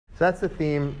that's the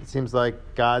theme. It seems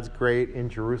like God's great in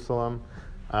Jerusalem.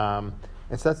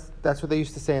 And so that's what they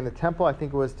used to say in the temple. I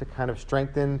think it was to kind of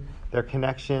strengthen their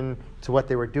connection to what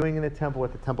they were doing in the temple,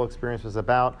 what the temple experience was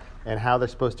about, and how they're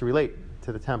supposed to relate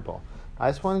to the temple. I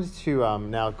just wanted to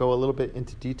now go a little bit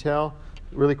into detail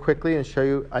really quickly and show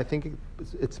you. I think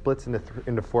it splits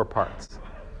into 4 parts.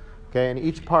 Okay, and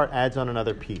each part adds on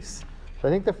another piece. So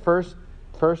I think the first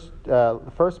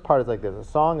part is like this: a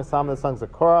psalm of the sons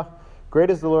of Korah. Great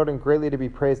is the Lord and greatly to be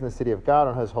praised in the city of God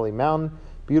on his holy mountain.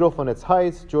 Beautiful in its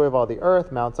heights, joy of all the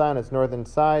earth, Mount Zion, its northern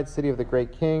side, city of the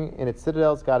great king. In its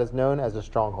citadels, God is known as a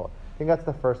stronghold. I think that's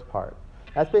the first part.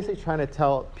 That's basically trying to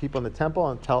tell people in the temple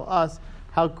and tell us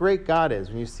how great God is.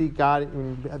 When you see God,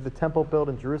 when you have the temple built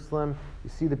in Jerusalem, you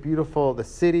see the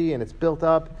city, and it's built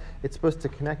up. It's supposed to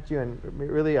connect you and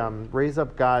really raise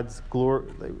up God's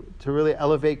glory, to really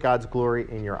elevate God's glory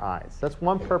in your eyes. That's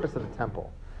one purpose of the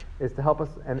temple, is to help us,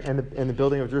 and the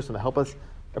building of Jerusalem, to help us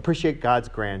appreciate God's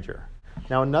grandeur.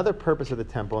 Now, another purpose of the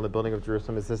temple and the building of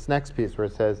Jerusalem is this next piece where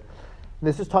it says,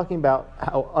 this is talking about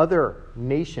how other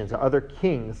nations or other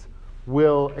kings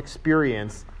will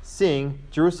experience seeing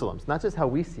Jerusalem. It's not just how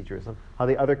we see Jerusalem, how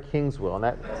the other kings will. And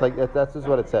that's just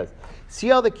what it says. See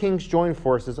how the kings joined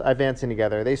forces advancing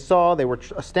together. They saw, they were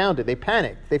astounded, they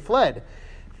panicked, they fled.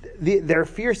 Their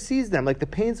fear seized them like the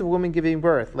pains of a woman giving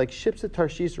birth, like ships at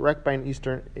Tarshish wrecked by an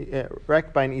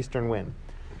eastern wind.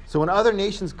 So when other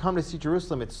nations come to see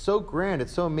Jerusalem, it's so grand,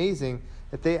 it's so amazing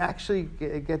that they actually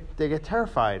get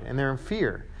terrified and they're in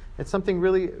fear. It's something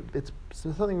really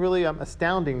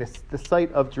astounding, the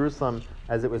sight of Jerusalem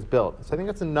as it was built. So I think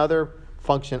that's another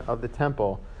function of the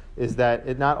temple, is that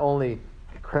it not only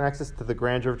connects us to the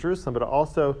grandeur of Jerusalem, but it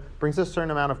also brings us a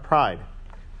certain amount of pride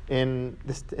in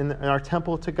our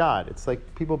temple to God. It's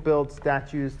like people build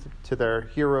statues to their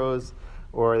heroes,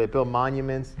 or they build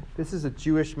monuments. This is a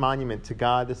Jewish monument to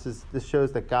God. This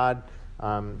shows that God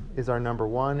is our number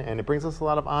one, and it brings us a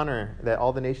lot of honor that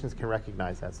all the nations can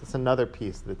recognize that. So it's another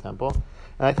piece of the temple.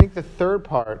 And I think the third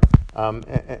part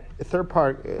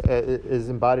is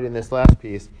embodied in this last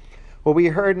piece. What we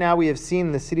heard now we have seen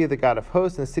in the city of the God of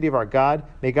hosts and the city of our God.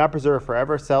 May God preserve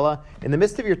forever, Selah. In the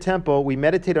midst of your temple, we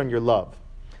meditate on your love.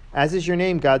 As is your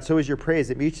name, God, so is your praise.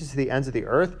 It reaches to the ends of the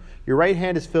earth. Your right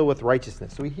hand is filled with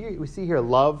righteousness. So we see here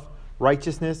love,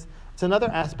 righteousness. It's another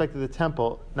aspect of the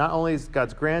temple. Not only is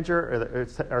God's grandeur, or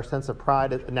our sense of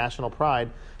pride, national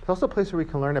pride, it's also a place where we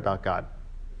can learn about God.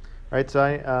 Right?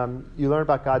 So you learn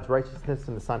about God's righteousness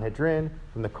from the Sanhedrin,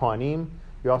 from the Kohanim.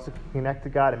 You also connect to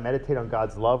God and meditate on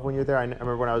God's love when you're there. I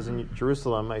remember when I was in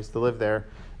Jerusalem, I used to live there,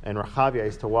 in Rehavia, I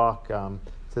used to walk to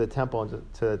the temple,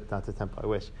 not the temple, I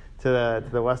wish, to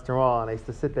the Western Wall, and I used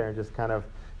to sit there and just kind of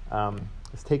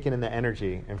just take in the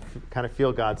energy and kind of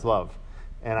feel God's love.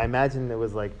 And I imagine it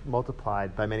was like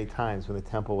multiplied by many times when the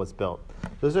temple was built.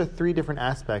 Those are 3 different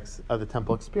aspects of the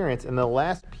temple experience. And the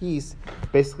last piece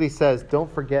basically says,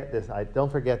 don't forget this.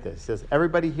 Don't forget this. It says,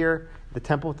 everybody here in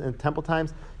temple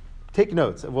times, take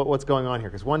notes of what's going on here.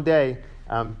 Because one day,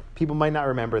 people might not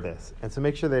remember this. And so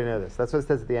make sure they know this. That's what it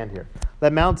says at the end here.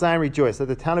 Let Mount Zion rejoice. Let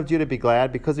the town of Judah be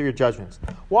glad because of your judgments.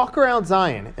 Walk around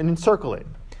Zion and encircle it.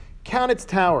 Count its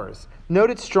towers. Note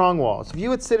its strong walls,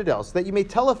 view its citadels, so that you may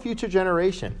tell a future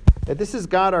generation that this is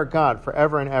God our God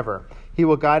forever and ever. He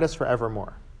will guide us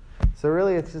forevermore. So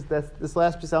really, it's just this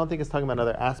last piece. I don't think it's talking about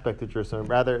another aspect of Jerusalem.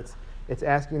 Rather, it's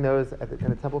asking those in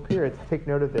the temple period to take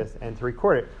note of this and to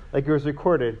record it, like it was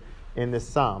recorded in this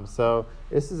psalm. So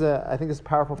this is I think this is a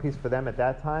powerful piece for them at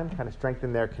that time, kind of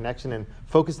strengthen their connection and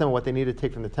focus them on what they need to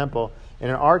take from the temple. And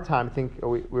in our time, I think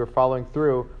we were following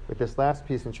through with this last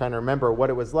piece and trying to remember what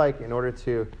it was like in order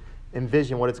to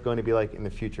envision what it's going to be like in the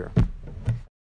future.